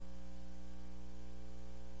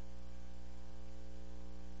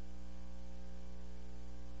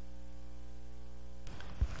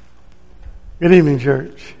Good evening,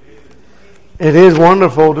 church. It is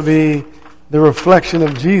wonderful to be the reflection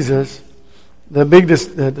of Jesus. The big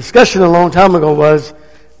discussion a long time ago was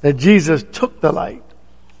that Jesus took the light.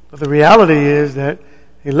 But the reality is that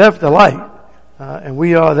He left the light. And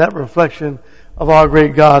we are that reflection of our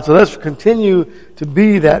great God. So let's continue to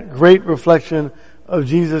be that great reflection of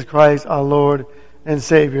Jesus Christ, our Lord and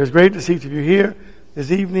Savior. It's great to see each of you here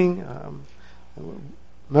this evening.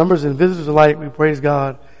 Members and visitors alike, we praise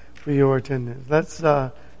God for your attendance. Let's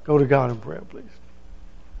go to God in prayer, please.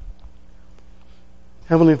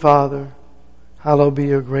 Heavenly Father, hallowed be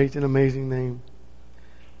your great and amazing name.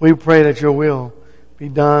 We pray that your will be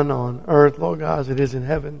done on earth, Lord God, as it is in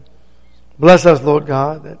heaven. Bless us, Lord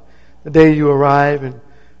God, that the day you arrive and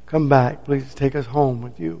come back, please take us home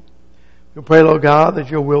with you. We pray, Lord God,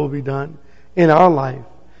 that your will be done in our life,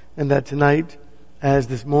 and that tonight, as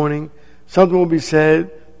this morning, something will be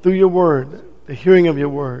said through your word, the hearing of your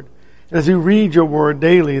word. And as we read your word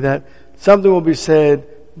daily, that something will be said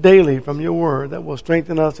daily from your word that will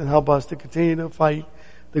strengthen us and help us to continue to fight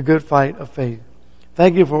the good fight of faith.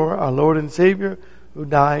 Thank you for our Lord and Savior who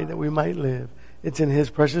died that we might live. It's in His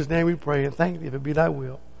precious name we pray, and thank you if it be thy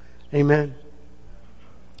will. Amen.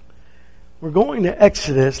 We're going to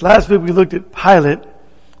Exodus. Last week we looked at Pilate.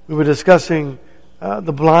 We were discussing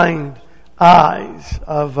the blind eyes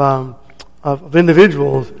of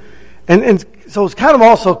individuals. And so it's kind of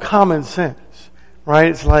also common sense, right?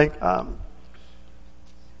 It's like,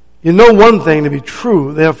 you know one thing to be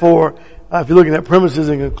true. Therefore, if you're looking at premises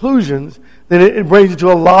and conclusions, then it brings you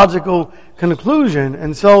to a logical conclusion.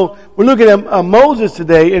 And so we're looking at Moses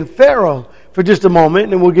today and Pharaoh for just a moment,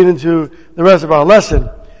 and then we'll get into the rest of our lesson.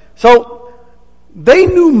 So they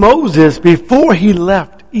knew Moses before he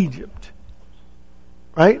left Egypt,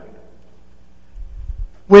 right?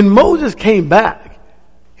 When Moses came back,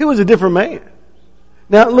 he was a different man.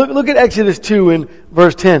 Now look at Exodus 2 in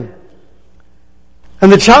verse 10.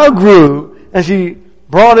 And the child grew, and she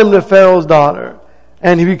brought him to Pharaoh's daughter,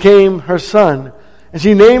 and he became her son. And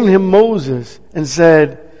she named him Moses, and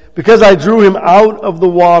said, because I drew him out of the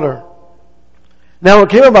water. Now it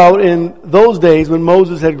came about in those days when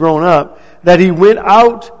Moses had grown up, that he went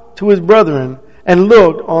out to his brethren, and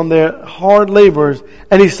looked on their hard labors,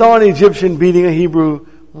 and he saw an Egyptian beating a Hebrew,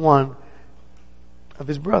 one of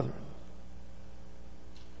his brethren.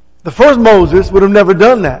 The first Moses would have never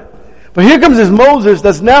done that. But here comes this Moses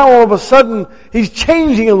that's now all of a sudden, he's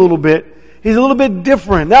changing a little bit. He's a little bit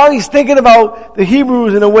different. Now he's thinking about the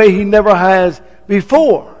Hebrews in a way he never has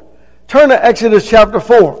before. Turn to Exodus chapter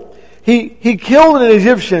 4. He killed an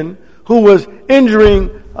Egyptian who was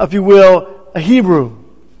injuring, if you will, a Hebrew.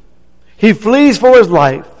 He flees for his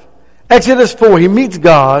life. Exodus 4, he meets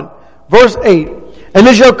God. Verse 8, and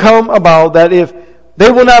it shall come about that if they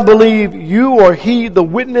will not believe you or heed the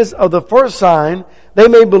witness of the first sign, they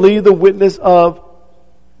may believe the witness of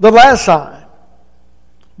the last sign.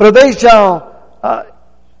 But it shall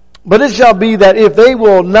be that if they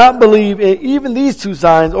will not believe in even these two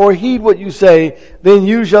signs or heed what you say, then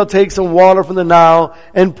you shall take some water from the Nile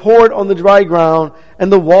and pour it on the dry ground, and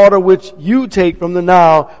the water which you take from the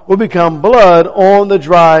Nile will become blood on the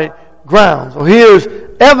dry ground. So here's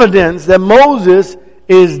evidence that Moses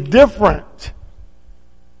is different.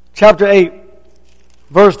 Chapter 8,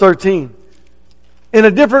 verse 13. In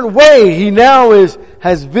a different way, he now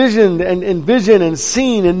has visioned and envisioned and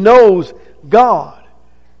seen and knows God.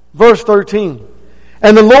 Verse 13.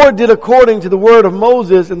 And the Lord did according to the word of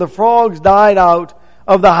Moses, and the frogs died out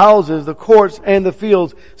of the houses, the courts, and the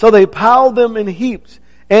fields. So they piled them in heaps,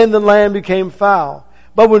 and the land became foul.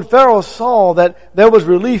 But when Pharaoh saw that there was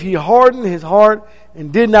relief, he hardened his heart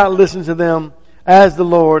and did not listen to them as the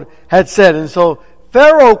Lord had said. And so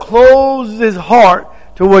Pharaoh closed his heart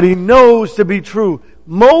to what he knows to be true.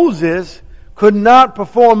 Moses could not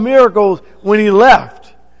perform miracles when he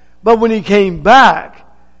left. But when he came back,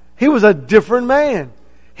 he was a different man.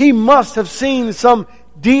 He must have seen some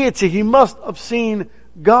deity. He must have seen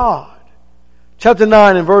God. Chapter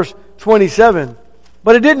 9 and verse 27.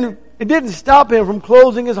 But it didn't stop him from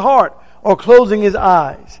closing his heart or closing his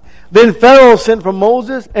eyes. Then Pharaoh sent for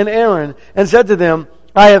Moses and Aaron and said to them,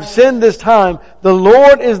 I have sinned this time. The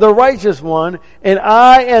Lord is the righteous one, and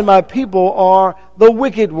I and my people are the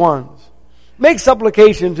wicked ones. Make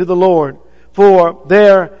supplication to the Lord, for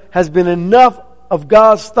there has been enough of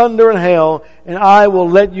God's thunder and hail, and I will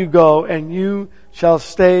let you go, and you shall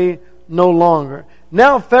stay no longer.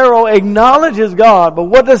 Now Pharaoh acknowledges God, but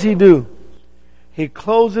what does he do? He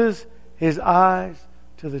closes his eyes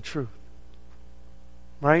to the truth.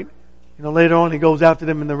 Right? Later on he goes after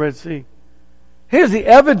them in the Red Sea. Here's the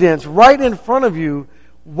evidence right in front of you.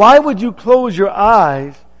 Why would you close your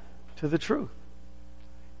eyes to the truth.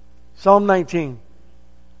 Psalm 19.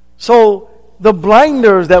 So the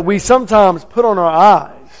blinders that we sometimes put on our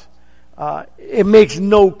eyes, it makes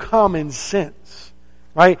no common sense,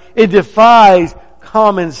 right? It defies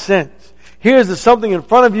common sense. Here's something in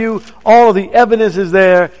front of you, all of the evidence is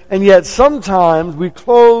there, and yet sometimes we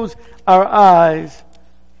close our eyes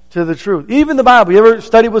to the truth. Even the Bible, you ever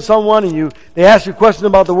study with someone and they ask you a question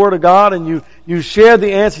about the Word of God and you share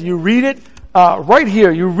the answer, you read it right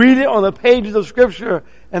here, you read it on the pages of Scripture,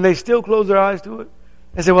 and they still close their eyes to it?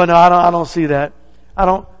 They say, well, no, I don't see that.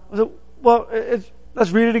 I say, well,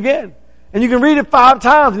 let's read it again. And you can read it 5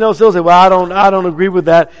 times and they'll still say, well, I don't agree with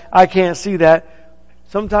that. I can't see that.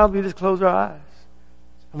 Sometimes we just close our eyes.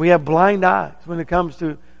 And we have blind eyes when it comes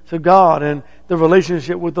to God and the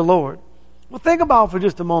relationship with the Lord. Well, think about for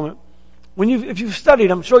just a moment. If you've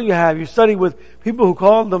studied, I'm sure you have, you studied with people who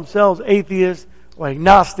call themselves atheists or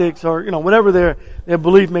agnostics or, whatever their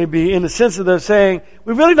belief may be, in the sense that they're saying,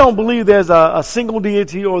 we really don't believe there's a single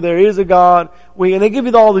deity or there is a God. And they give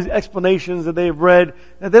you all these explanations that they've read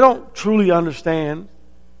that they don't truly understand.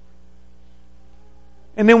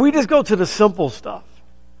 And then we just go to the simple stuff,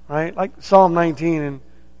 right? Like Psalm 19 and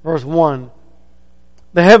verse 1.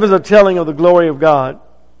 The heavens are telling of the glory of God,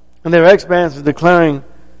 and their expanse is declaring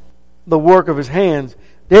the work of His hands.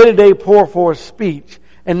 Day to day pour forth speech,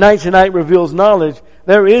 and night to night reveals knowledge.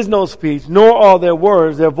 There is no speech, nor are there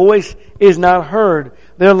words. Their voice is not heard.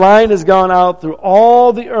 Their line has gone out through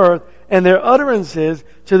all the earth, and their utterances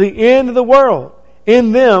to the end of the world.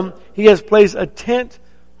 In them He has placed a tent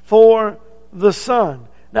for the sun.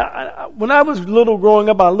 Now, when I was little growing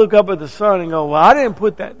up, I look up at the sun and go, well, I didn't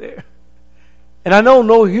put that there. And I know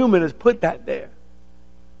no human has put that there.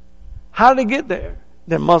 How did it get there?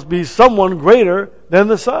 There must be someone greater than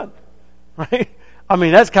the sun, right? I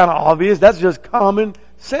mean, that's kind of obvious. That's just common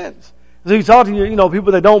sense. So you talk to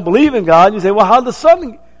people that don't believe in God, and you say, well, how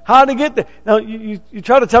did it get there? Now, you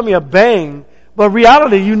try to tell me a bang, but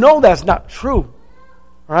reality, that's not true,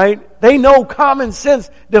 right? They know common sense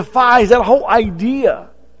defies that whole idea.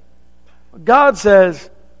 God says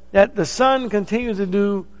that the sun continues to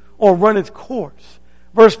do or run its course.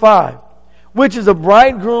 Verse 5, which is a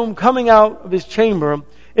bridegroom coming out of his chamber.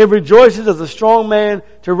 It rejoices as a strong man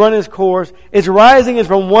to run his course. Its rising is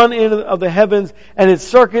from one end of the heavens, and its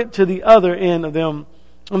circuit to the other end of them.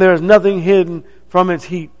 And there is nothing hidden from its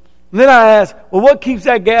heat. And then I ask, well, what keeps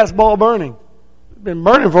that gas ball burning? It's been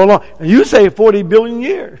burning for a long time. And you say 40 billion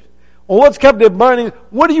years. Well, what's kept it burning?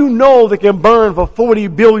 What do you know that can burn for 40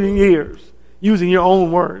 billion years? Using your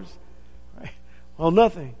own words. Right? Well,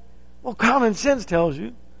 nothing. Well, common sense tells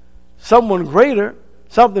you something greater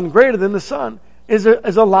than the sun is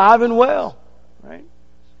alive and well. Right?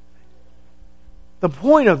 The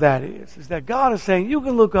point of that is that God is saying you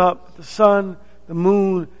can look up at the sun, the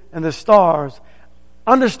moon, and the stars,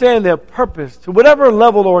 understand their purpose to whatever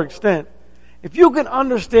level or extent. If you can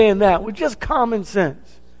understand that with just common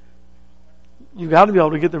sense, you've got to be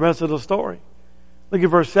able to get the rest of the story. Look at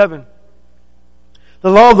verse 7. The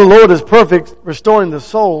law of the Lord is perfect, restoring the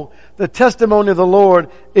soul. The testimony of the Lord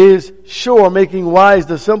is sure, making wise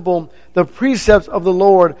the simple. The precepts of the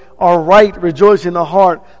Lord are right, rejoicing the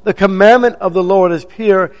heart. The commandment of the Lord is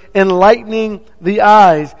pure, enlightening the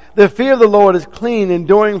eyes. The fear of the Lord is clean,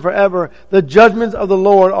 enduring forever. The judgments of the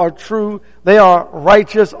Lord are true. They are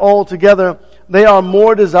righteous altogether. They are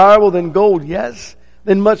more desirable than gold, yes,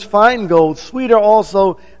 than much fine gold, sweeter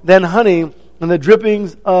also than honey, and the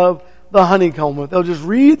drippings of the honeycomb. They'll just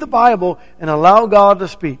read the Bible and allow God to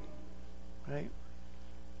speak. Right?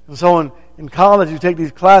 And so in college you take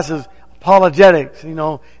these classes, apologetics,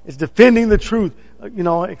 it's defending the truth,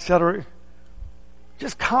 etc.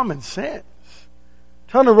 Just common sense.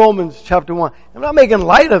 Turn to Romans chapter 1. I'm not making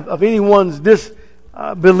light of anyone's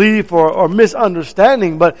disbelief or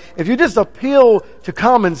misunderstanding, but if you just appeal to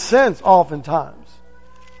common sense oftentimes,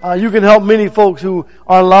 you can help many folks who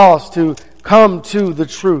are lost to come to the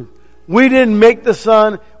truth. We didn't make the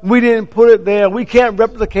sun. We didn't put it there. We can't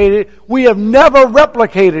replicate it. We have never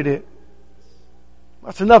replicated it.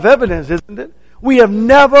 That's enough evidence, isn't it? We have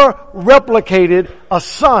never replicated a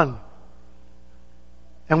sun.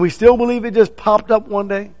 And we still believe it just popped up one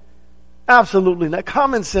day? Absolutely not.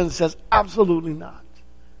 Common sense says absolutely not.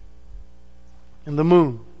 And the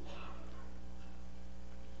moon.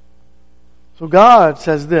 So God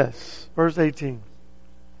says this, verse 18.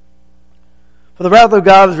 For the wrath of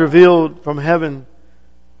God is revealed from heaven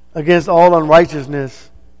against all ungodliness,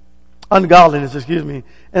 and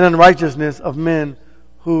unrighteousness of men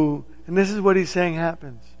who, and this is what he's saying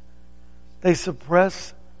happens, they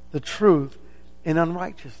suppress the truth in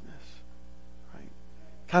unrighteousness. Right?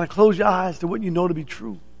 Kind of close your eyes to what you know to be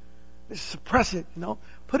true. suppress it,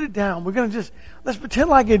 put it down. Let's pretend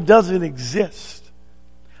like it doesn't exist.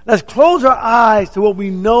 Let's close our eyes to what we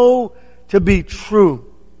know to be true.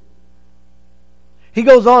 He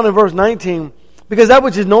goes on in verse 19, because that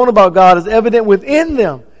which is known about God is evident within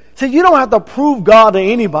them. See, you don't have to prove God to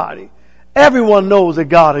anybody. Everyone knows that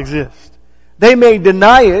God exists. They may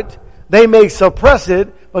deny it, they may suppress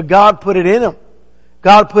it, but God put it in them.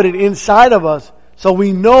 God put it inside of us, so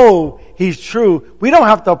we know He's true. We don't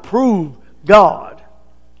have to prove God.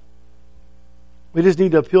 We just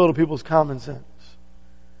need to appeal to people's common sense.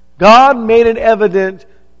 God made it evident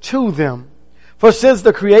to them. For since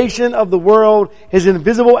the creation of the world, His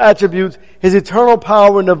invisible attributes, His eternal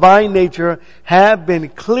power and divine nature have been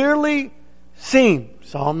clearly seen.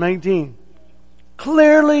 Psalm 19.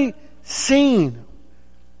 Clearly seen.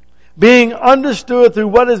 Being understood through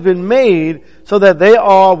what has been made, so that they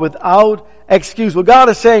are without excuse. What God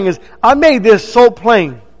is saying is, I made this so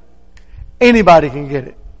plain, anybody can get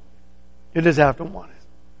it. You just have to want it.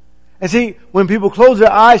 And see, when people close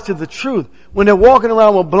their eyes to the truth, when they're walking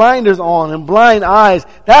around with blinders on and blind eyes,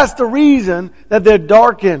 that's the reason that they're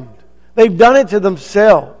darkened. They've done it to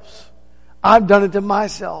themselves. I've done it to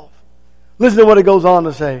myself. Listen to what it goes on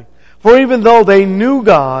to say. For even though they knew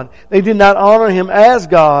God, they did not honor Him as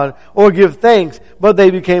God or give thanks, but they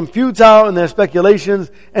became futile in their speculations,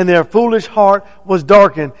 and their foolish heart was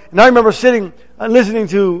darkened. And I remember sitting and listening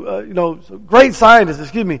to great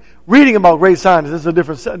scientists, reading about great scientists. This is a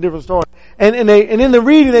different story. And in the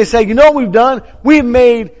reading they say, you know what we've done? We've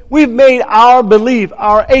made our belief,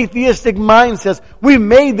 our atheistic mindsets, we've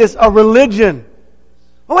made this a religion.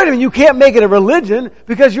 Well, wait a minute, you can't make it a religion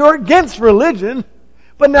because you're against religion.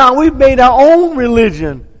 But now we've made our own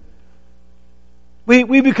religion.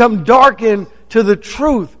 We become darkened to the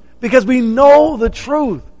truth because we know the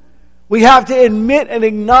truth. We have to admit and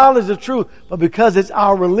acknowledge the truth. But because it's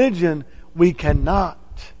our religion, we cannot.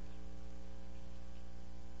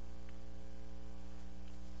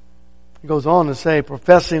 It goes on to say,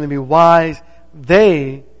 professing to be wise,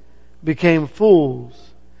 they became fools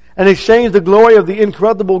and exchanged the glory of the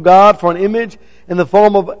incorruptible God for an image in the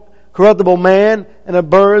form of corruptible man and of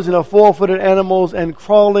birds and of four-footed animals and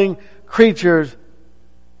crawling creatures.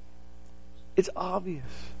 It's obvious.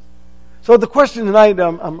 So the question tonight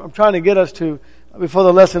I'm trying to get us to before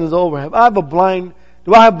the lesson is over. Do I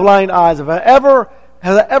have blind eyes? Have I ever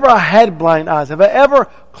had blind eyes? Have I ever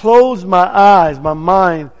closed my eyes, my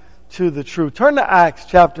mind to the truth? Turn to Acts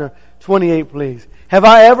chapter 28, please. Have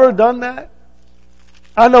I ever done that?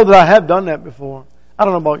 I know that I have done that before. I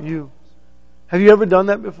don't know about you. Have you ever done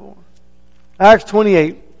that before? Acts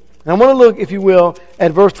 28. And I want to look, if you will,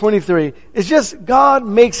 at verse 23. It's just, God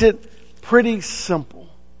makes it pretty simple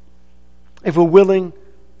if we're willing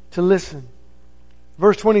to listen.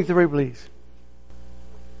 Verse 23, please.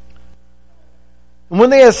 And when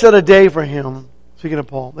they had set a day for him, speaking of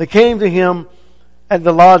Paul, they came to him at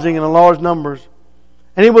the lodging in large numbers.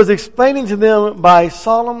 And he was explaining to them by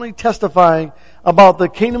solemnly testifying about the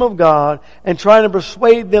kingdom of God and trying to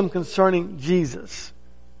persuade them concerning Jesus.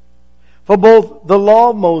 From both the law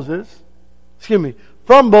of Moses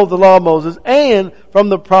and from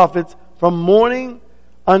the prophets, from morning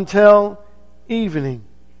until evening.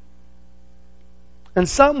 And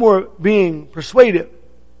some were being persuaded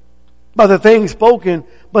by the things spoken,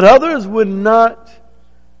 but others would not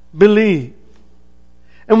believe.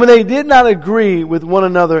 And when they did not agree with one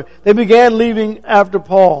another, they began leaving after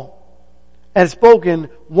Paul had spoken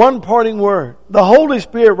one parting word. The Holy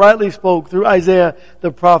Spirit rightly spoke through Isaiah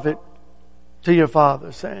the prophet to your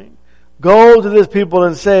father, saying, go to this people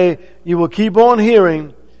and say, you will keep on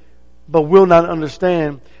hearing, but will not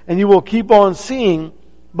understand. And you will keep on seeing,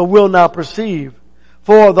 but will not perceive.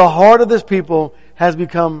 For the heart of this people has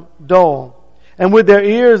become dull. And with their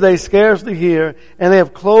ears they scarcely hear, and they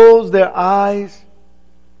have closed their eyes,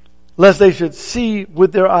 lest they should see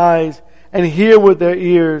with their eyes, and hear with their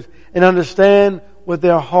ears, and understand with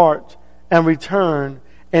their heart, and return,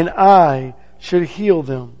 and I should heal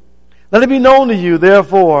them. Let it be known to you,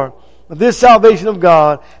 therefore, that this salvation of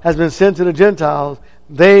God has been sent to the Gentiles.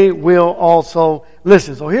 They will also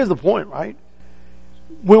listen. So here's the point, right?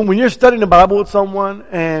 When you're studying the Bible with someone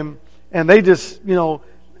and they just,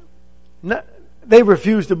 they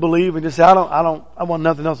refuse to believe and just say, I want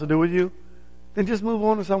nothing else to do with you, then just move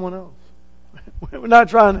on to someone else. We're not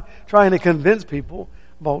trying to convince people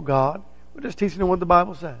about God. We're just teaching them what the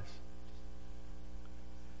Bible says.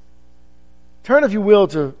 Turn, if you will,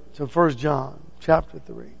 to 1 John chapter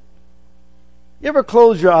 3. You ever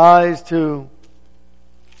close your eyes to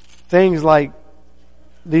things like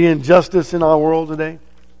the injustice in our world today?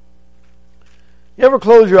 You ever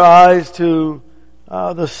close your eyes to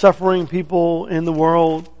the suffering people in the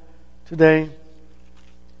world today.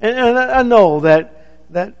 And I know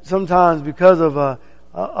that sometimes because of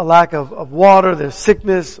a lack of water, there's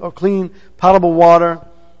sickness or clean, potable water,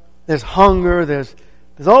 there's hunger, there's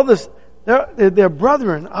all this. They're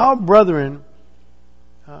brethren, our brethren,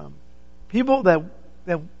 people that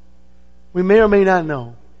we may or may not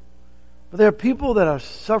know. But there are people that are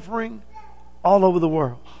suffering all over the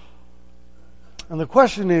world. And the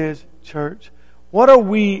question is, church, what are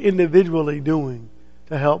we individually doing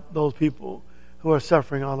to help those people who are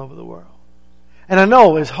suffering all over the world? And I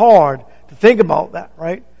know it's hard to think about that,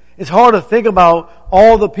 right? It's hard to think about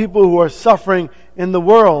all the people who are suffering in the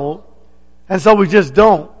world, and so we just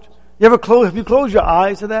don't. Have you closed your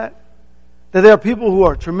eyes to that? That there are people who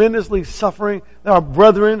are tremendously suffering. There are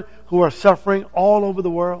brethren who are suffering all over the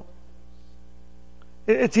world.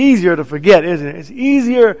 It's easier to forget, isn't it? It's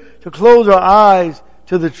easier to close our eyes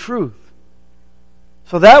to the truth.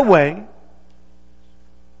 So that way,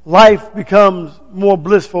 life becomes more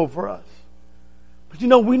blissful for us. But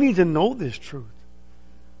we need to know this truth.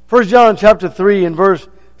 1 John chapter 3 and verse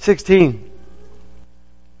 16.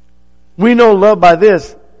 We know love by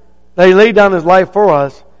this, that He laid down His life for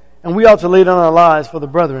us, and we ought to lay down our lives for the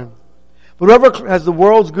brethren. But whoever has the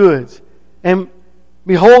world's goods and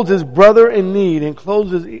beholds his brother in need and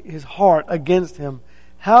closes his heart against him,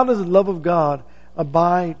 how does the love of God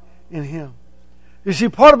abide in him? You see,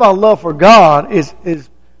 part of our love for God is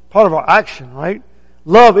part of our action, right?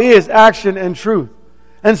 Love is action and truth.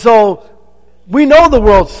 And so, we know the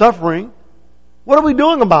world's suffering. What are we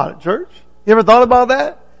doing about it, church? You ever thought about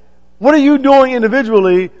that? What are you doing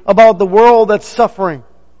individually about the world that's suffering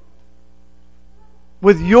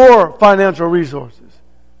with your financial resources?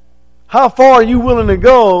 How far are you willing to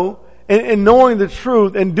go in knowing the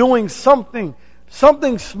truth and doing something?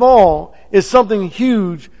 Something small is something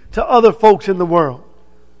huge to other folks in the world.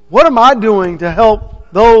 What am I doing to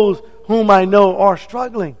help those whom I know are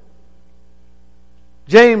struggling?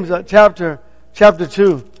 James chapter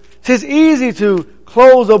 2. It's easy to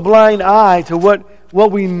close a blind eye to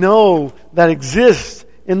what we know that exists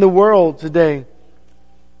in the world today.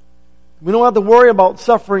 We don't have to worry about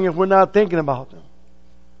suffering if we're not thinking about them.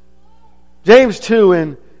 James 2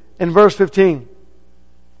 in verse 15.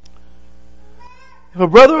 If a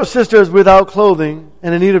brother or sister is without clothing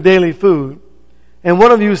and in need of daily food, and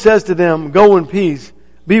one of you says to them, "Go in peace,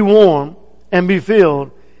 be warm, and be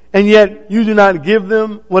filled," and yet you do not give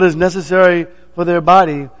them what is necessary for their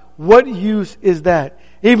body, what use is that?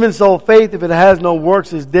 Even so, faith, if it has no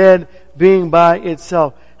works, is dead, being by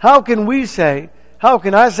itself. How can I say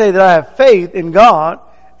that I have faith in God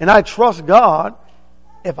and I trust God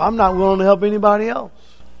if I'm not willing to help anybody else?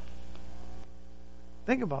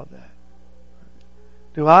 Think about that.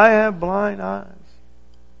 Do I have blind eyes?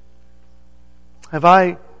 Have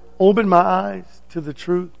I opened my eyes to the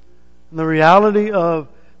truth and the reality of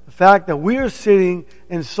the fact that we are sitting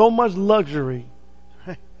in so much luxury?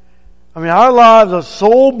 I mean, our lives are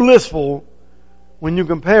so blissful when you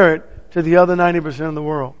compare it to the other 90% of the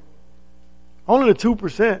world. Only the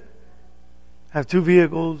 2% have 2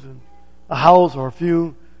 vehicles and a house or a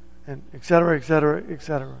few, and et cetera, et cetera, et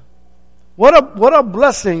cetera. What a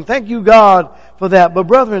blessing. Thank you, God, for that. But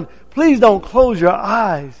brethren, please don't close your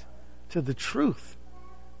eyes to the truth.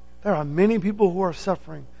 There are many people who are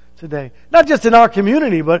suffering today. Not just in our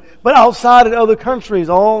community, but outside in other countries,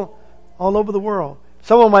 all over the world.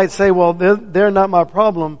 Someone might say, well, they're not my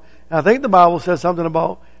problem. And I think the Bible says something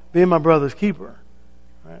about being my brother's keeper.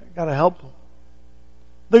 Right? Got to help them.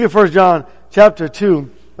 Look at 1 John chapter 2.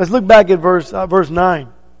 Let's look back at verse 9.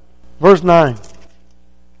 Verse 9.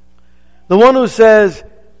 The one who says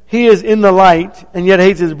he is in the light and yet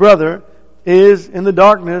hates his brother is in the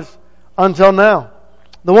darkness until now.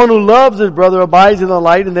 The one who loves his brother abides in the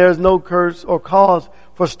light, and there is no curse or cause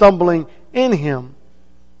for stumbling in him.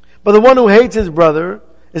 But the one who hates his brother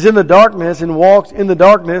is in the darkness and walks in the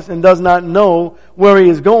darkness and does not know where he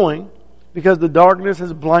is going, because the darkness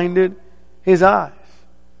has blinded his eyes.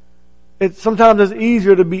 Sometimes it's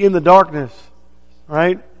easier to be in the darkness,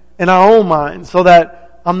 right, in our own minds, so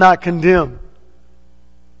that I'm not condemned.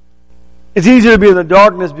 It's easier to be in the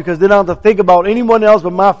darkness because then I don't have to think about anyone else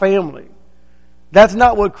but my family. That's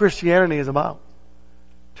not what Christianity is about.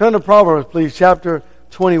 Turn to Proverbs, please, chapter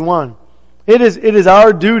 21. It is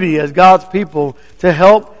our duty as God's people to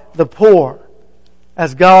help the poor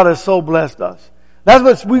as God has so blessed us. That's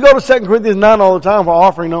what we go to 2 Corinthians 9 all the time for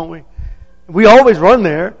offering, don't we? We always run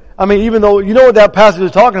there. I mean, even though, you know what that passage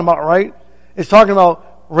is talking about, right? It's talking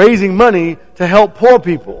about raising money to help poor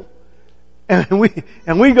people. And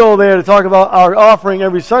we go there to talk about our offering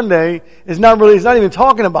every Sunday. It's not even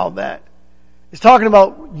talking about that. It's talking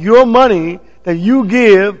about your money that you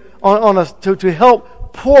give to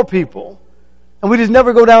help poor people. And we just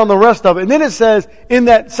never go down the rest of it. And then it says, in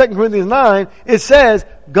that 2 Corinthians 9, it says,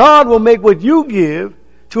 God will make what you give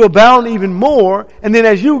to abound even more. And then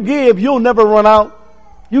as you give, you'll never run out.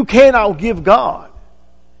 You can't outgive God.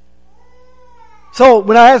 So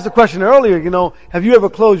when I asked the question earlier, have you ever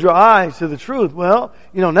closed your eyes to the truth? Well,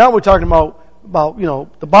 now we're talking about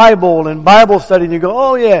the Bible and Bible study, and you go,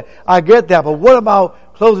 oh yeah, I get that. But what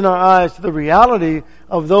about closing our eyes to the reality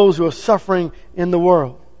of those who are suffering in the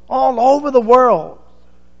world? All over the world.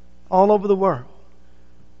 All over the world.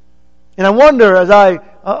 And I wonder, as I,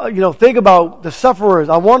 think about the sufferers,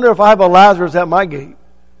 I wonder if I have a Lazarus at my gate.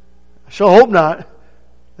 I sure hope not.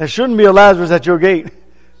 There shouldn't be a Lazarus at your gate.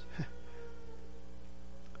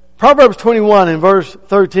 Proverbs 21 in verse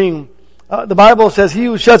 13, the Bible says, he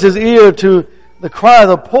who shuts his ear to the cry of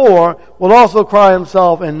the poor will also cry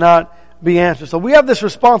himself and not be answered. So we have this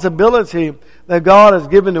responsibility that God has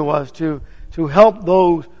given to us to help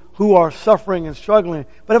those who are suffering and struggling.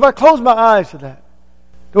 But if I close my eyes to that,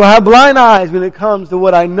 do I have blind eyes when it comes to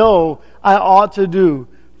what I know I ought to do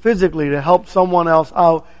physically to help someone else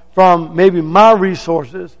out from maybe my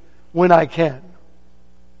resources when I can?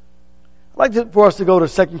 I'd like for us to go to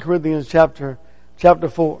 2 Corinthians chapter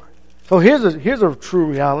 4. So here's a true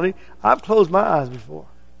reality. I've closed my eyes before.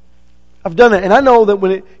 I've done it. And I know that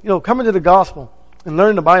when coming to the gospel and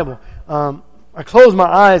learning the Bible, I closed my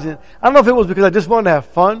eyes. And I don't know if it was because I just wanted to have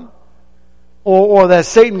fun or that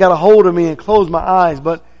Satan got a hold of me and closed my eyes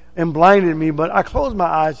and blinded me. But I closed my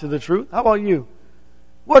eyes to the truth. How about you?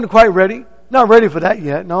 Wasn't quite ready. Not ready for that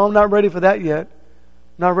yet. No, I'm not ready for that yet.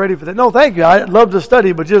 Not ready for that. No, thank you. I'd love to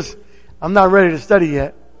study, but I'm not ready to study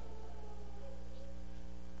yet.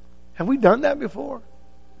 Have we done that before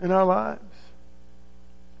in our lives?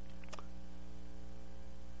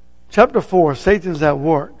 Chapter 4, Satan's at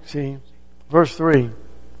work, see? Verse 3.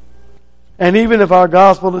 And even if our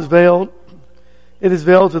gospel is veiled, it is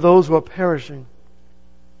veiled to those who are perishing,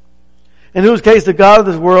 in whose case the God of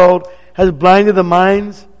this world has blinded the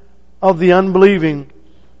minds of the unbelieving,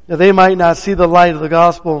 that they might not see the light of the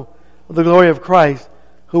gospel of the glory of Christ,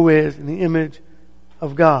 who is in the image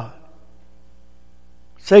of God.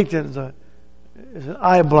 Satan is an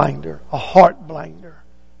eye blinder, a heart blinder.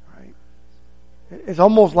 Right? It's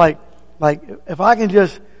almost like if I can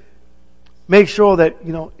just make sure that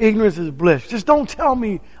ignorance is bliss. Just don't tell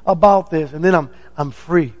me about this, and then I'm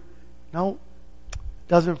free. No, it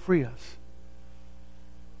doesn't free us.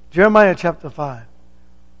 Jeremiah chapter 5.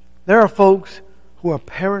 There are folks who are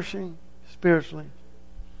perishing spiritually.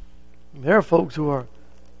 There are folks who are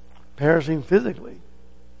perishing physically.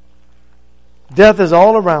 Death is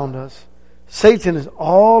all around us. Satan is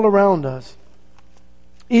all around us.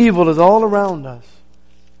 Evil is all around us.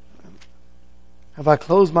 Have I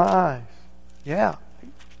closed my eyes? Yeah.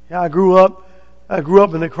 I grew up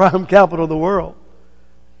in the crime capital of the world.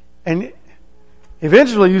 And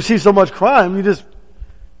eventually you see so much crime, you just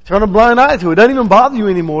turn a blind eye to it. It doesn't even bother you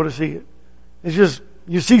anymore to see it. It's just,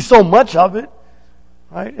 you see so much of it.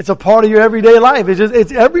 Right? It's a part of your everyday life.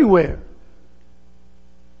 It's everywhere.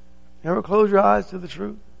 Ever close your eyes to the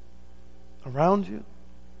truth around you?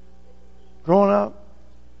 Growing up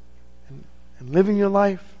and living your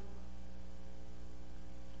life?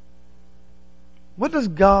 What does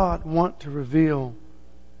God want to reveal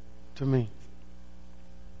to me?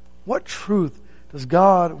 What truth does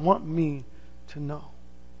God want me to know?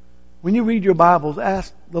 When you read your Bibles,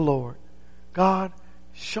 ask the Lord, God,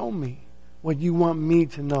 show me what you want me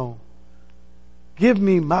to know. Give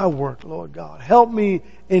me my work, Lord God. Help me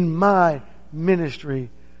in my ministry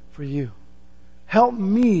for you. Help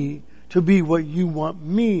me to be what you want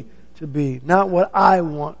me to be, not what I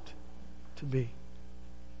want to be.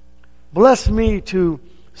 Bless me to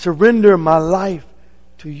surrender my life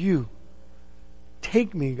to you.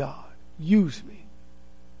 Take me, God. Use me.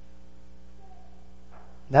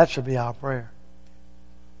 That should be our prayer.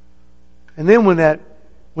 And then when that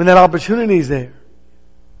opportunity is there,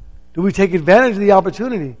 do we take advantage of the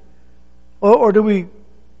opportunity? Or do we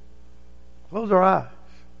close our eyes?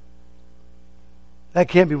 That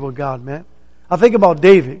can't be what God meant. I think about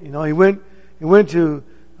David. He went to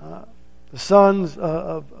the sons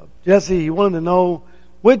of Jesse. He wanted to know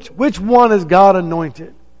which one is God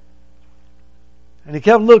anointed. And he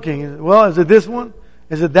kept looking. Well, is it this one?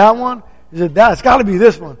 Is it that one? Is it that? It's got to be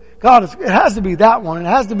this one. God, it has to be that one. It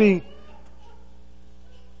has to be.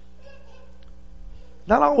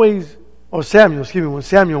 Not always, when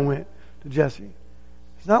Samuel went to Jesse.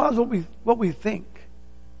 It's not always what we think.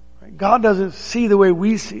 Right? God doesn't see the way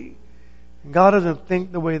we see. And God doesn't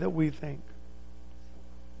think the way that we think.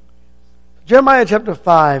 Jeremiah chapter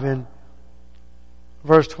 5 and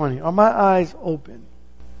verse 20. Are my eyes open?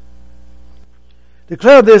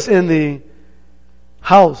 Declare this in the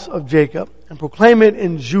house of Jacob and proclaim it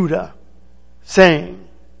in Judah, saying,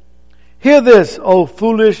 hear this, O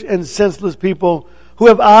foolish and senseless people, who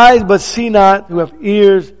have eyes but see not, who have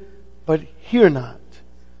ears but hear not.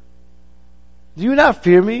 Do you not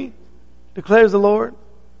fear me, declares the Lord?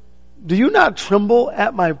 Do you not tremble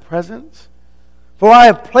at my presence? For I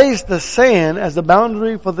have placed the sand as the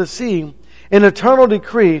boundary for the sea, an eternal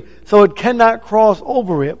decree, so it cannot cross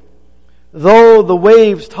over it. Though the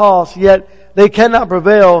waves toss, yet they cannot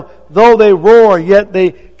prevail. Though they roar, yet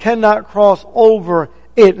they cannot cross over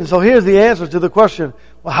it. And so here's the answer to the question.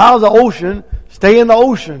 Well, how's the ocean stay in the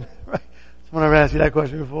ocean? Right? Someone ever asked you that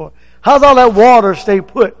question before. How's all that water stay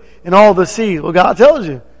put in all the seas? Well, God tells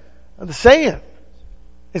you. The sand.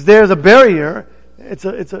 There's a barrier.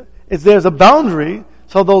 There's a boundary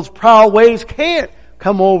so those proud waves can't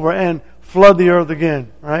come over and flood the earth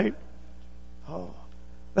again. Right? Oh.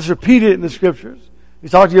 Let's repeat it in the scriptures. You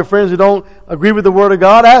talk to your friends who don't agree with the Word of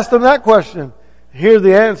God, ask them that question. Here's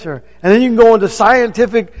the answer. And then you can go into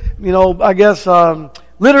scientific,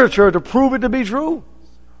 literature to prove it to be true.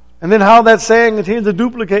 And then how that saying continues to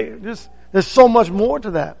duplicate. There's so much more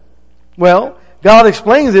to that. Well, God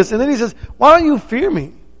explains this, and then He says, why don't you fear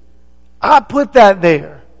me? I put that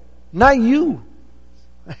there, not you.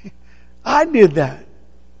 I did that.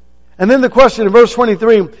 And then the question in verse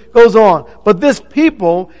 23 goes on. But this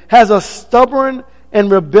people has a stubborn and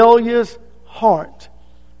rebellious heart.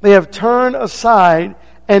 They have turned aside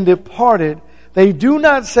and departed. They do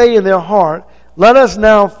not say in their heart, let us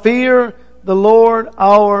now fear the Lord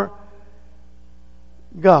our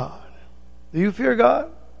God. Do you fear God,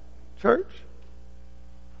 church?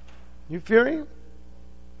 You fear Him?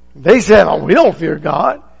 They said, oh, we don't fear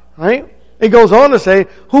God, right? It goes on to say,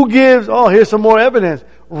 who gives, here's some more evidence.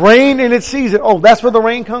 Rain in its season. Oh, that's where the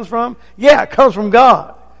rain comes from? Yeah, it comes from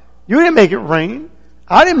God. You didn't make it rain.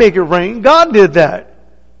 I didn't make it rain. God did that.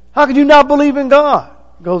 How could you not believe in God?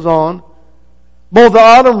 It goes on. Both the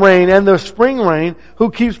autumn rain and the spring rain,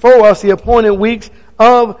 who keeps for us the appointed weeks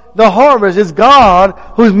of the harvest. It's God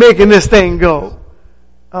who's making this thing go.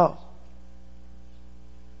 Oh.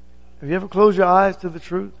 Have you ever closed your eyes to the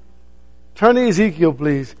truth? Turn to Ezekiel,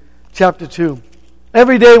 please. Chapter 2.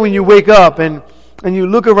 Every day when you wake up and you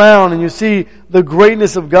look around and you see the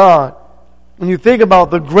greatness of God, and you think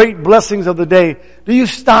about the great blessings of the day, do you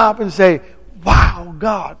stop and say, wow,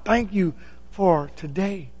 God, thank you for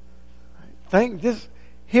today.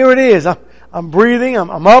 Here it is. I'm breathing,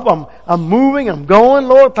 I'm up, I'm moving, I'm going.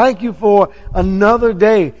 Lord, thank you for another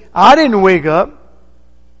day. I didn't wake up.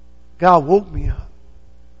 God woke me up.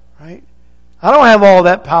 Right? I don't have all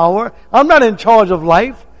that power. I'm not in charge of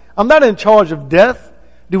life. I'm not in charge of death.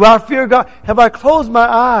 Do I fear God? Have I closed my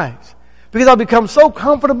eyes? Because I've become so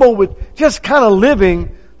comfortable with just kind of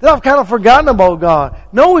living that I've kind of forgotten about God.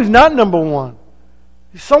 No, He's not number one.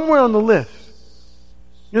 He's somewhere on the list.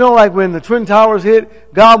 You know, like when the Twin Towers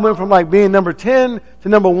hit, God went from like being number 10 to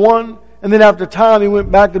number 1. And then after time, He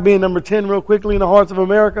went back to being number 10 real quickly in the hearts of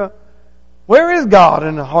America. Where is God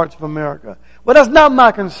in the hearts of America? Well, that's not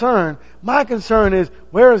my concern. My concern is,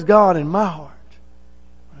 where is God in my heart?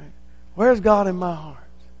 Right? Where is God in my heart?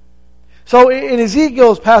 So in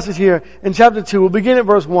Ezekiel's passage here in chapter 2, we'll begin at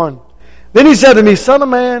verse 1. Then He said to me, Son of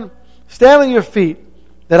man, stand on your feet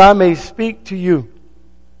that I may speak to you.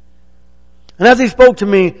 And as He spoke to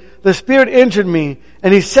me, the Spirit entered me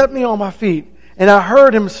and He set me on my feet, and I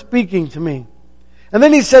heard Him speaking to me. And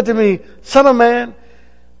then He said to me, Son of man,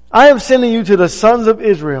 I am sending you to the sons of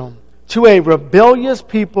Israel, to a rebellious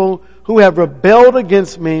people who have rebelled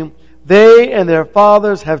against me. They and their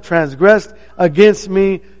fathers have transgressed against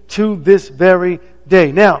me to this very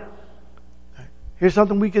day. Now, here's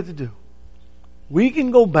something we get to do. We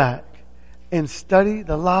can go back and study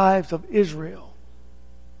the lives of Israel.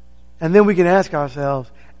 And then we can ask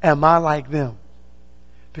ourselves, am I like them?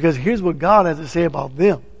 Because here's what God has to say about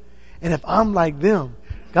them. And if I'm like them,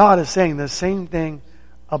 God is saying the same thing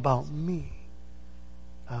about me.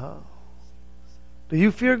 Oh. Do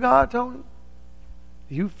you fear God, Tony?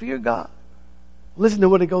 Do you fear God? Listen to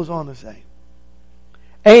what it goes on to say.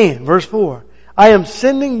 And, verse 4, I am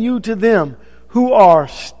sending you to them who are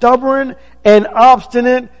stubborn and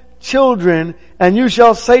obstinate children, and you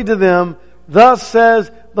shall say to them, thus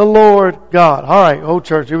says the Lord God. All right, whole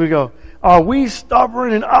church, here we go. Are we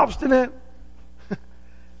stubborn and obstinate?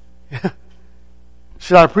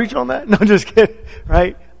 Should I preach on that? No, just kidding.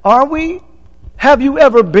 Right? Are we? Have you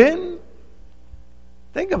ever been?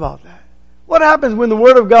 Think about that. What happens when the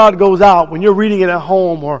Word of God goes out, when you're reading it at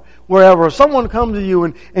home or wherever, or someone comes to you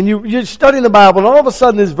and you're studying the Bible and all of a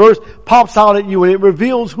sudden this verse pops out at you and it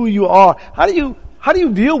reveals who you are? How do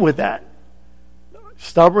you deal with that?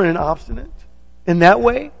 Stubborn and obstinate in that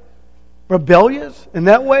way? Rebellious in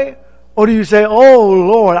that way? Or do you say, oh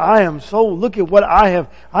Lord, look at what I have.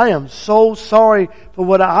 I am so sorry for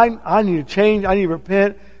what I need to change. I need to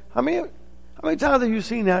repent. How many times have you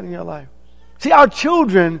seen that in your life? See, our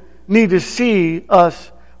children need to see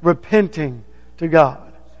us repenting to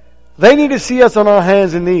God. They need to see us on our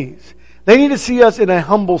hands and knees. They need to see us in a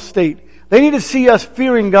humble state. They need to see us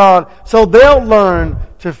fearing God so they'll learn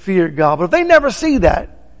to fear God. But if they never see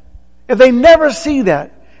that, if they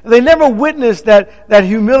never witness that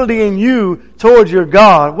humility in you towards your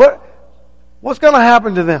God, what's going to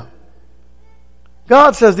happen to them?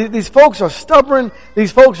 God says these folks are stubborn.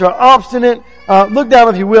 These folks are obstinate. Look down,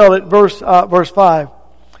 if you will, at verse 5.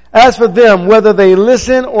 As for them, whether they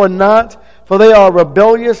listen or not, for they are a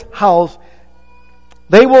rebellious house,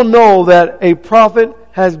 they will know that a prophet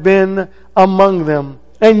has been among them.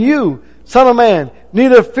 And you, son of man,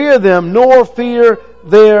 neither fear them nor fear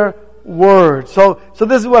their words. So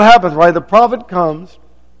this is what happens, right? The prophet comes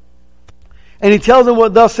and he tells them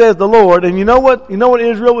what thus says the Lord. And you know what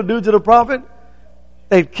Israel would do to the prophet?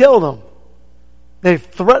 They'd kill them. They'd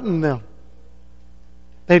threaten them.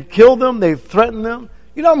 They'd kill them. They'd threaten them.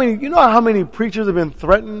 You know how many preachers have been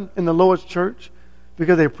threatened in the Lord's church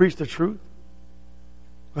because they preach the truth?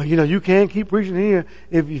 Well, you can't keep preaching here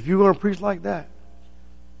if you're going to preach like that.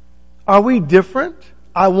 Are we different?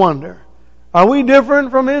 I wonder. Are we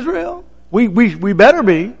different from Israel? We better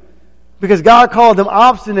be, because God called them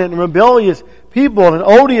obstinate and rebellious people and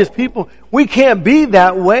odious people. We can't be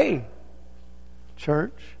that way,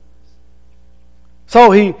 church.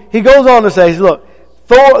 So he goes on to say, look,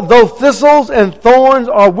 though thistles and thorns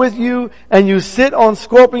are with you, and you sit on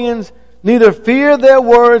scorpions, neither fear their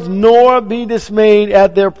words nor be dismayed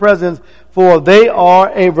at their presence, for they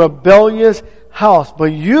are a rebellious house.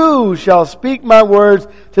 But you shall speak my words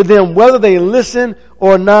to them, whether they listen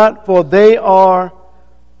or not, for they are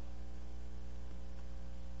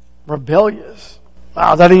rebellious.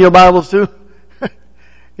 Wow, is that in your Bibles too?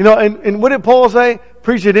 And what did Paul say?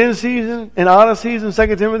 Preach it in season and out of season,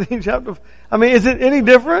 2 Timothy chapter. Is it any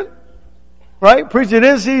different? Right? Preach it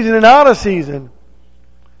in season and out of season.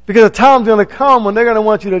 Because a time's going to come when they're going to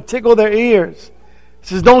want you to tickle their ears. He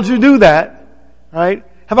says, don't you do that. Right?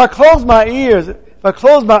 Have I closed my ears? Have I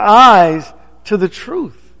closed my eyes to the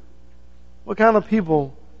truth? What kind of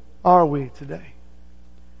people are we today?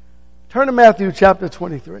 Turn to Matthew chapter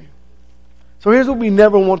 23. So here's what we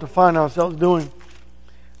never want to find ourselves doing.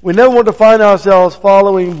 We never want to find ourselves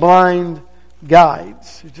following blind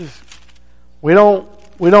guides. We don't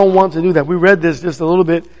want to do that. We read this just a little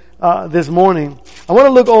bit this morning. I want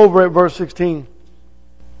to look over at verse 16.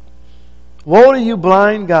 Woe to you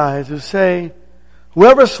blind guides who say,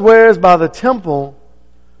 whoever swears by the temple,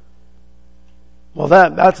 well,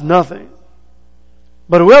 that's nothing.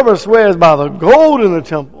 But whoever swears by the gold in the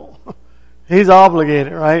temple, he's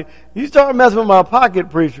obligated, right? You start messing with my pocket,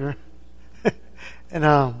 preacher, and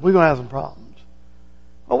we're going to have some problems.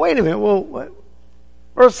 Oh, wait a minute. Well, what?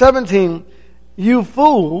 Verse 17, you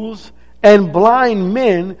fools and blind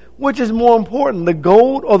men, which is more important, the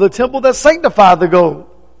gold or the temple that sanctified the gold?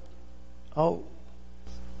 Oh,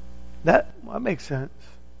 that makes sense.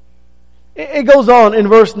 It goes on in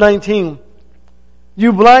verse 19.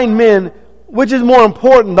 You blind men, which is more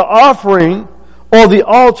important, the offering or the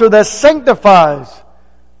altar that sanctifies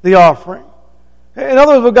the offering? In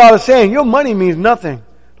other words, what God is saying, your money means nothing.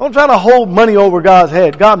 Don't try to hold money over God's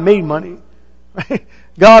head. God made money. Right?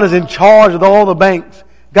 God is in charge of all the banks.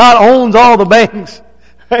 God owns all the banks.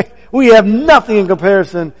 Right? We have nothing in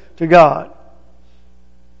comparison to God.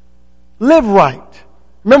 Live right.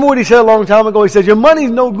 Remember what he said a long time ago? He says, your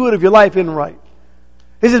money's no good if your life isn't right.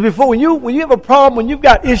 He says, when you have a problem, when you've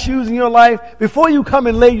got issues in your life, before you come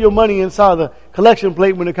and lay your money inside the collection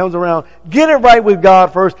plate when it comes around, get it right with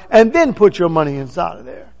God first, and then put your money inside of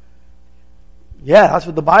there. Yeah, that's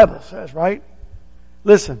what the Bible says, right?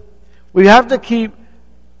 Listen, we have to keep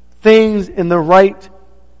things in the right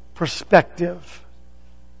perspective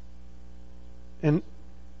and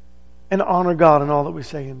honor God in all that we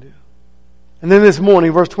say and do. And then this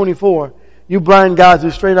morning, verse 24, you blind guys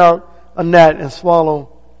who straight out a gnat and swallow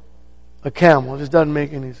a camel. It just doesn't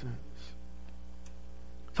make any sense.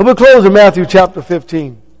 So we'll close in Matthew chapter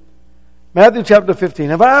 15. Matthew chapter 15.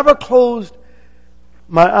 Have I ever closed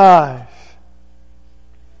my eyes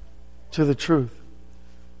to the truth?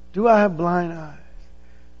 Do I have blind eyes?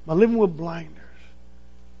 Am I living with blinders?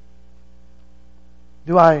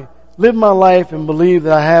 Do I live my life and believe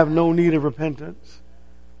that I have no need of repentance?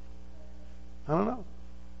 I don't know.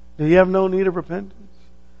 Do you have no need of repentance?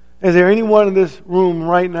 Is there anyone in this room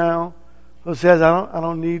right now who says, I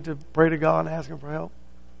don't need to pray to God and ask Him for help?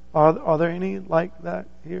 Are there any like that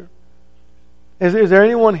here? Is there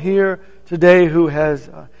anyone here today who has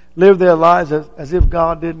lived their lives as if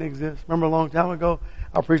God didn't exist? Remember a long time ago,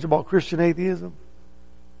 I preached about Christian atheism.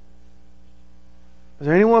 Is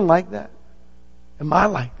there anyone like that? Am I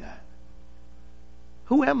like that?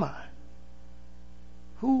 Who am I?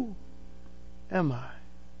 Who am I?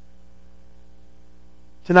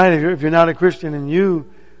 Tonight, if you're not a Christian and you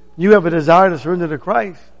have a desire to surrender to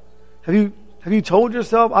Christ, have you told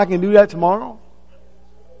yourself, I can do that tomorrow?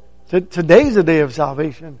 Today's the day of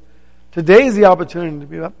salvation. Today's the opportunity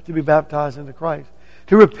to be baptized into Christ.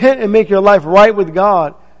 To repent and make your life right with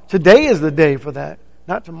God. Today is the day for that,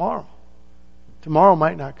 not tomorrow. Tomorrow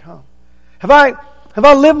might not come. Have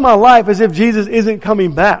I lived my life as if Jesus isn't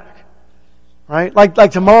coming back? Right?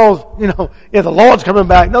 Like tomorrow's, the Lord's coming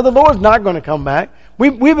back. No, the Lord's not going to come back.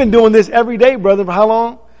 We've been doing this every day, brother, for how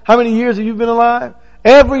long? How many years have you been alive?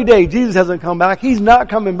 Every day, Jesus hasn't come back. He's not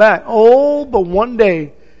coming back. Oh, but one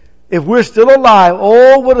day, if we're still alive,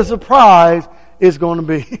 oh, what a surprise it's going to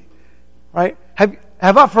be. Right? Have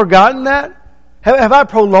I forgotten that? Have I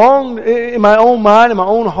prolonged in my own mind, in my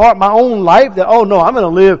own heart, my own life that, oh no, I'm going to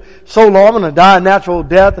live so long, I'm going to die a natural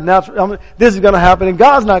death, this is going to happen, and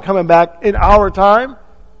God's not coming back in our time?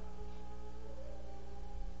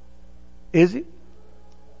 Is He?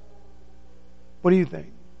 What do you think?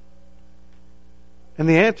 And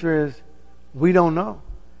the answer is, we don't know.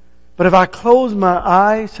 But if I close my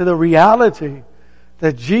eyes to the reality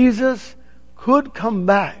that Jesus could come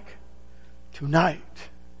back tonight,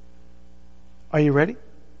 are you ready?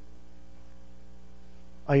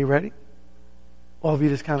 Are you ready? Or have you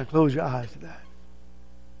just kind of closed your eyes to that?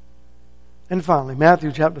 And finally,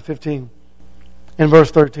 Matthew chapter 15 and verse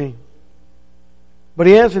 13. But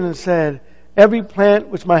He answered and said, every plant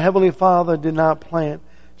which my heavenly Father did not plant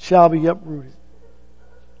shall be uprooted.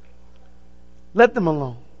 Let them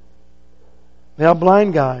alone. They are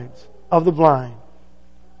blind guides of the blind.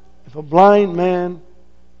 If a blind man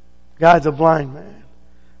guides a blind man,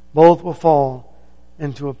 both will fall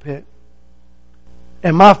into a pit.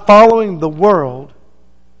 Am I following the world,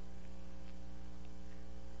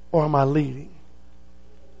 or am I leading?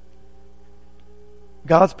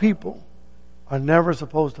 God's people are never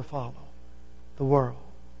supposed to follow the world.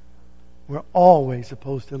 We're always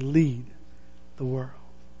supposed to lead the world.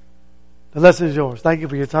 The lesson is yours. Thank you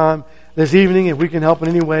for your time this evening. If we can help in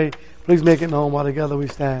any way, please make it known while together we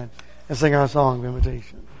stand and sing our song of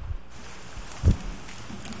invitation.